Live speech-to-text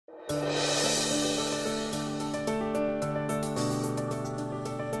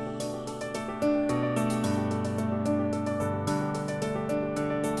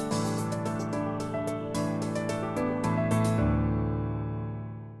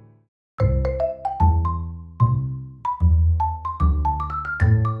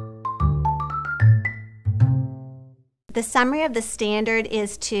The summary of the standard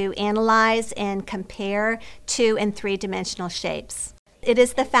is to analyze and compare 2- and 3-dimensional shapes. It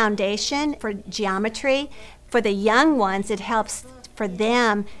is the foundation for geometry. For the young ones, it helps for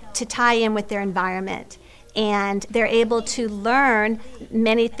them to tie in with their environment. And they're able to learn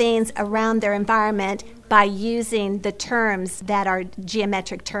many things around their environment by using the terms that are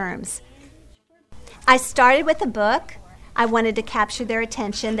geometric terms. I started with a book. I wanted to capture their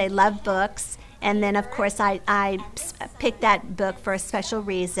attention. They love books. And then, of course, I picked that book for a special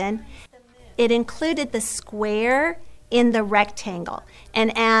reason. It included the square in the rectangle.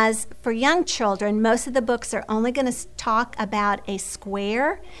 And as for young children, most of the books are only going to talk about a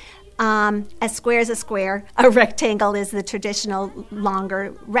square. A square is a square. A rectangle is the traditional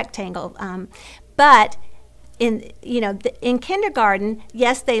longer rectangle. But in kindergarten,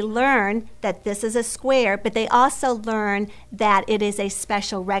 yes, they learn that this is a square, but they also learn that it is a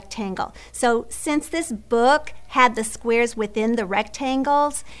special rectangle. So since this book had the squares within the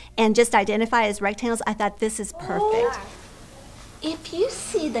rectangles and just identified as rectangles, I thought this is perfect. If you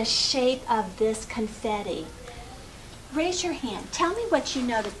see the shape of this confetti, raise your hand. Tell me what you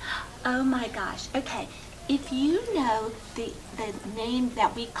notice. Oh my gosh. Okay. If you know the name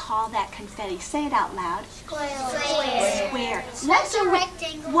that we call that confetti, say it out loud. Square. Square.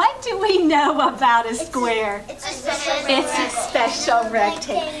 What do we know about a square? It's a special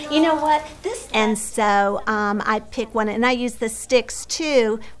rectangle. You know what? And so I pick one, and I use the sticks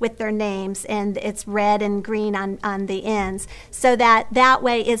too with their names, and it's red and green on the ends. So that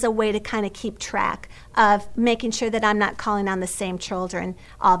way is a way to kind of keep track of making sure that I'm not calling on the same children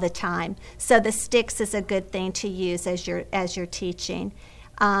all the time. So the sticks is a good thing to use as you're teaching.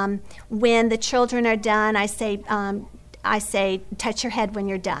 When the children are done, I say touch your head when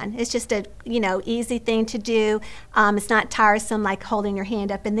you're done. It's just a easy thing to do. It's not tiresome like holding your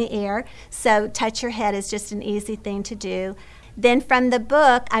hand up in the air. So touch your head is just an easy thing to do. Then from the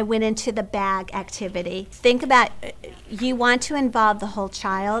book, I went into the bag activity. Think about, you want to involve the whole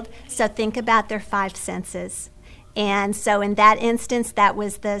child, so think about their 5 senses. And so in that instance, that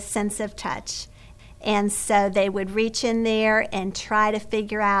was the sense of touch. And so they would reach in there and try to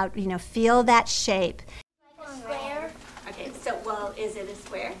figure out, feel that shape. Square. Okay, so, well, is it a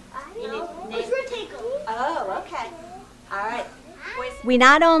square? I know. It's rectangle. Oh, okay. All right. We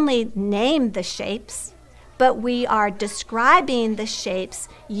not only name the shapes, but we are describing the shapes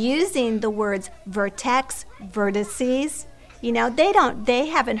using the words vertex, vertices. They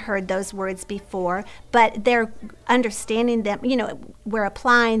haven't heard those words before, but they're understanding them, we're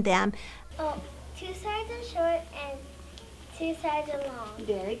applying them. Oh, 2 sides are short and 2 sides are long.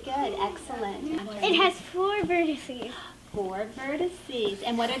 Very good, excellent. It has 4 vertices. 4 vertices.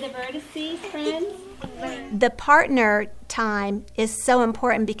 And what are the vertices, friends? The partner time is so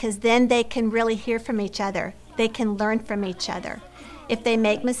important because then they can really hear from each other. They can learn from each other. If they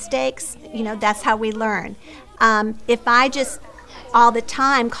make mistakes, that's how we learn. If I just all the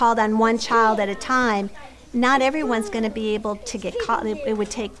time called on one child at a time, not everyone's going to be able to get caught. It would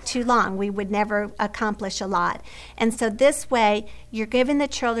take too long. We would never accomplish a lot. And so this way, you're giving the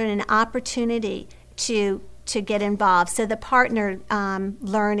children an opportunity to get involved. So the partner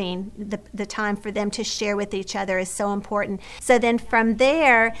learning, the time for them to share with each other is so important. So then from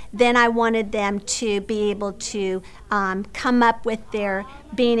there, then I wanted them to be able to come up with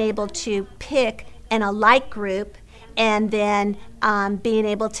being able to pick an alike group and then being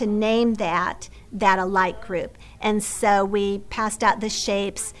able to name that alike group. And so we passed out the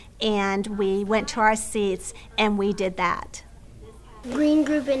shapes and we went to our seats and we did that. Green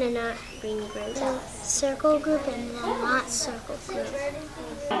group and a not green group. Circle group and a not circle group.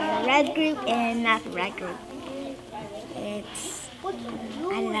 Red group and not red group. I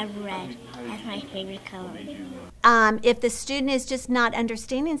love red. That's my favorite color. If the student is just not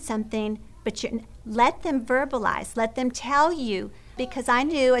understanding something, but let them verbalize, let them tell you. Because I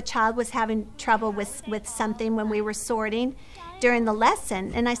knew a child was having trouble with something when we were sorting during the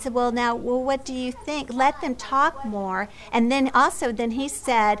lesson. And I said, well, what do you think? Let them talk more. And then he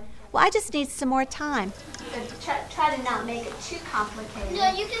said, well, I just need some more time. Try to not make it too complicated.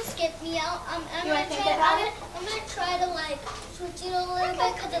 No, you can skip me out. I'm going to try to switch it a little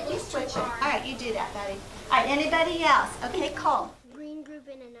bit because it looks too hard. All right, you do that, buddy. All right, anybody else? Okay, Cole. Green group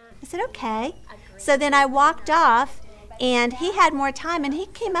and a not. I said, okay. So then I walked off. And he had more time, and he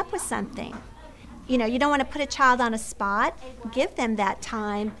came up with something. You don't want to put a child on a spot. Give them that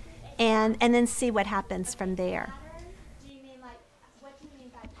time, and then see what happens from there. What do you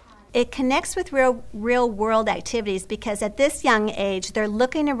mean by time? It connects with real world activities because at this young age they're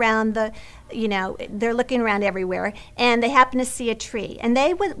looking around they're looking around everywhere, and they happen to see a tree, and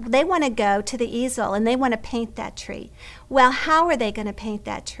they want to go to the easel and they want to paint that tree. Well, how are they going to paint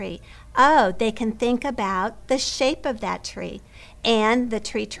that tree? Oh, they can think about the shape of that tree, and the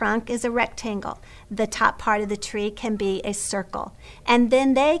tree trunk is a rectangle. The top part of the tree can be a circle, and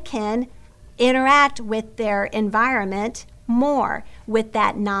then they can interact with their environment more with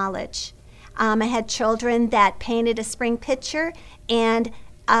that knowledge. I had children that painted a spring picture, and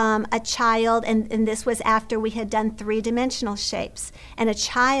a child, and this was after we had done three-dimensional shapes, and a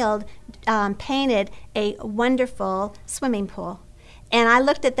child painted a wonderful swimming pool. And I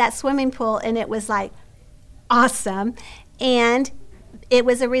looked at that swimming pool, and it was like awesome. And it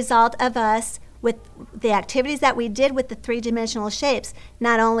was a result of us with the activities that we did with the three-dimensional shapes.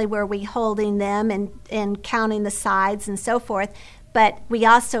 Not only were we holding them and counting the sides and so forth, but we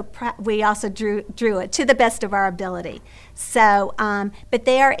also drew it to the best of our ability. So, but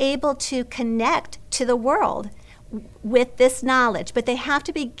they are able to connect to the world with this knowledge, but they have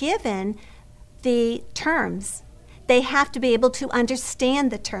to be given the terms. They have to be able to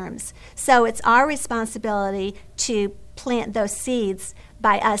understand the terms. So it's our responsibility to plant those seeds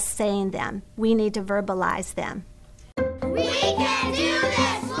by us saying them. We need to verbalize them.